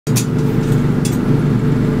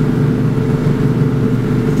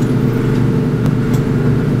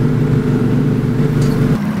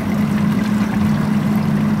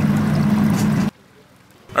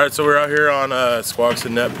Alright, so we're out here on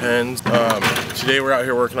Squaxin net pens. Today we're out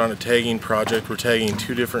here working on a tagging project. We're tagging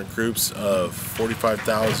two different groups of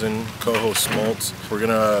 45,000 coho smolts. We're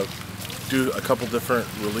gonna do a couple different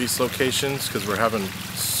release locations because we're having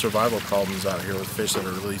survival problems out here with fish that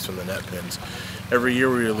are released from the net pens. Every year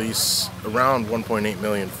we release around 1.8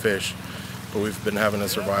 million fish, but we've been having a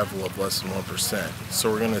survival of less than 1%.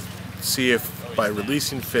 So we're gonna see if by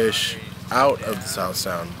releasing fish out of the South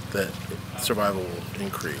Sound that survival will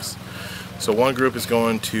increase. So one group is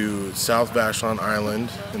going to South Squaxin Island,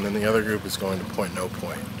 and then the other group is going to Point No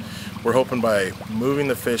Point. We're hoping by moving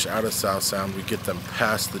the fish out of South Sound, we get them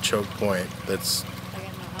past the choke point that's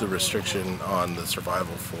the restriction on the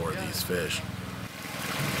survival for these fish.